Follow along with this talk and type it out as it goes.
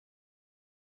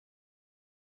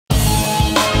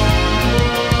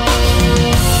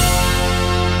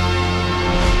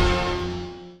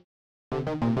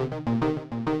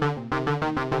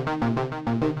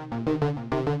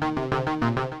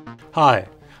Hi,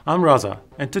 I'm Raza,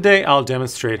 and today I'll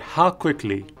demonstrate how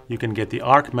quickly you can get the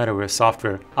ARC MetaWare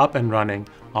software up and running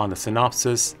on the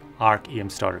Synopsys ARC EM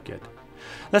Starter Kit.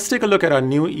 Let's take a look at our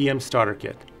new EM Starter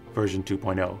Kit, version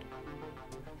 2.0.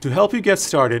 To help you get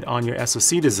started on your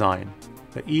SoC design,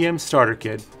 the EM Starter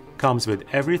Kit comes with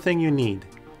everything you need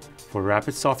for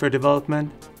rapid software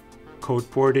development, code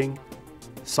porting,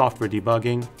 software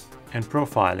debugging, and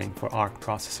profiling for ARC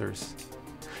processors.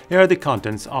 Here are the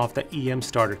contents of the EM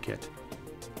Starter Kit.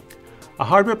 A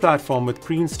hardware platform with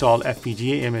pre-installed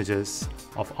FPGA images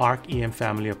of ARC EM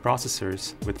family of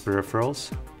processors with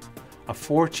peripherals, a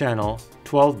 4-channel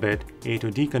 12-bit A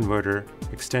to D converter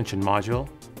extension module,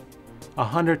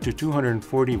 100 to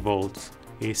 240 volts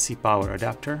AC power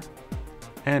adapter,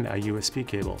 and a USB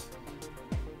cable.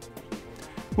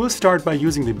 We'll start by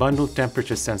using the bundled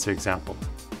temperature sensor example.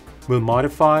 We'll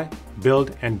modify,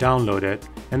 build, and download it,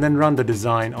 and then run the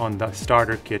design on the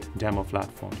Starter Kit demo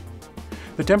platform.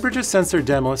 The temperature sensor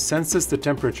demo senses the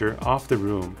temperature of the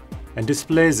room and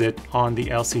displays it on the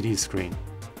LCD screen.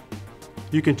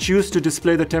 You can choose to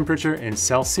display the temperature in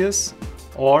Celsius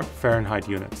or Fahrenheit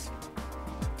units.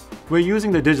 We're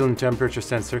using the digital temperature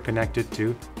sensor connected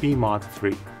to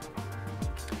PMOD3.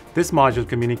 This module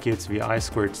communicates via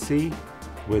I2C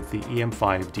with the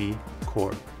EM5D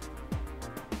core.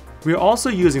 We are also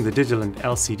using the digital and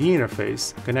LCD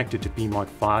interface connected to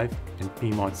PMOD5 and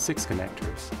PMOD6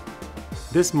 connectors.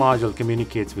 This module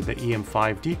communicates with the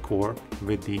EM5D core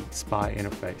with the SPI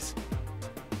interface.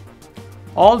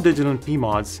 All digital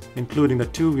PMODs, including the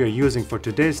two we are using for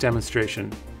today's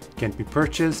demonstration, can be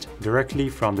purchased directly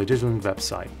from the digital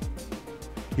website.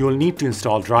 You will need to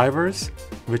install drivers,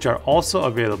 which are also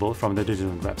available from the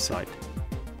digital website.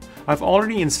 I've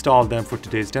already installed them for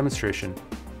today's demonstration.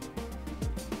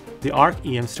 The ARC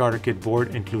EM Starter Kit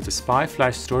board includes a SPI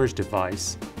flash storage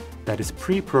device that is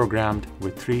pre-programmed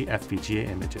with 3 FPGA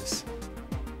images.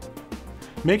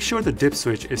 Make sure the dip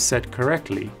switch is set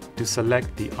correctly to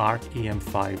select the ARC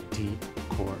EM5D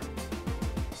core.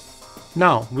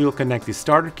 Now we will connect the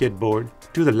Starter Kit board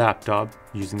to the laptop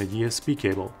using the USB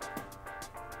cable.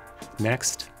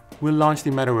 Next, we'll launch the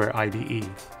MetaWare IDE.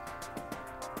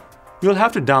 You'll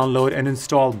have to download and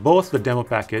install both the demo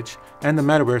package and the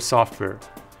MetaWare software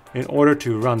in order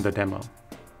to run the demo.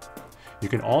 You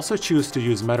can also choose to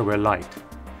use MetaWare Lite,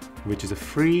 which is a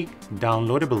free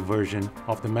downloadable version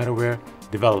of the MetaWare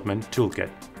Development Toolkit.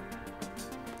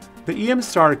 The EM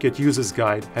Starter Kit User's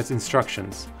Guide has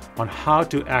instructions on how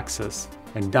to access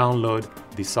and download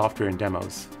the software and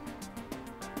demos.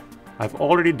 I've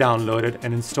already downloaded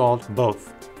and installed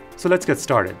both, so let's get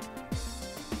started.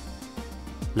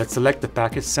 Let's select the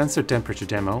package Sensor Temperature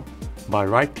Demo by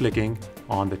right-clicking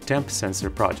on the Temp Sensor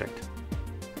project.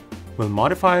 We'll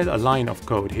modify a line of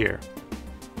code here,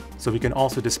 so we can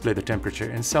also display the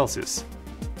temperature in Celsius.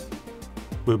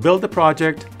 We'll build the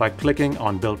project by clicking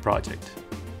on Build Project.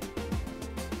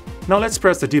 Now let's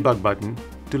press the Debug button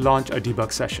to launch a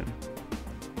debug session.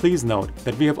 Please note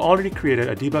that we have already created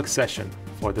a debug session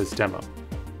for this demo.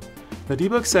 The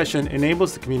debug session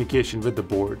enables the communication with the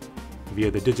board via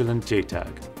the Digilant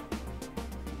JTAG.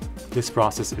 This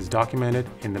process is documented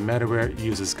in the MetaWare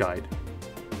User's Guide.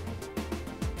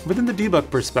 Within the debug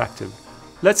perspective,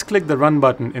 let's click the Run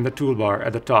button in the toolbar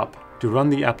at the top to run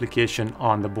the application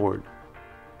on the board.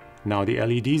 Now the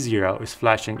LED 0 is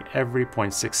flashing every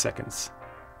 0.6 seconds.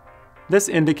 This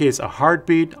indicates a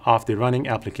heartbeat of the running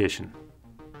application.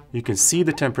 You can see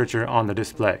the temperature on the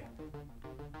display.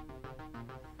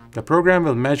 The program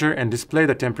will measure and display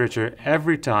the temperature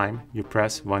every time you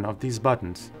press one of these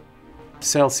buttons.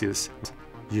 Celsius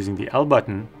using the L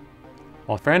button,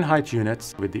 or Fahrenheit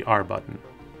units with the R button.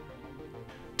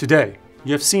 Today,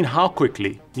 you have seen how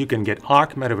quickly you can get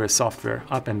ARC MetaWare software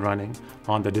up and running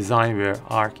on the DesignWare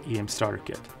ARC EM Starter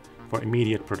Kit for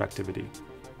immediate productivity.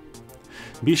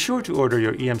 Be sure to order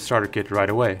your EM Starter Kit right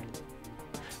away.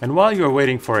 And while you are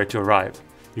waiting for it to arrive,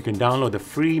 you can download the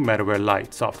free MetaWare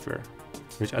Lite software,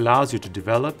 which allows you to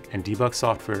develop and debug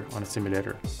software on a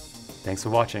simulator. Thanks for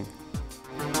watching.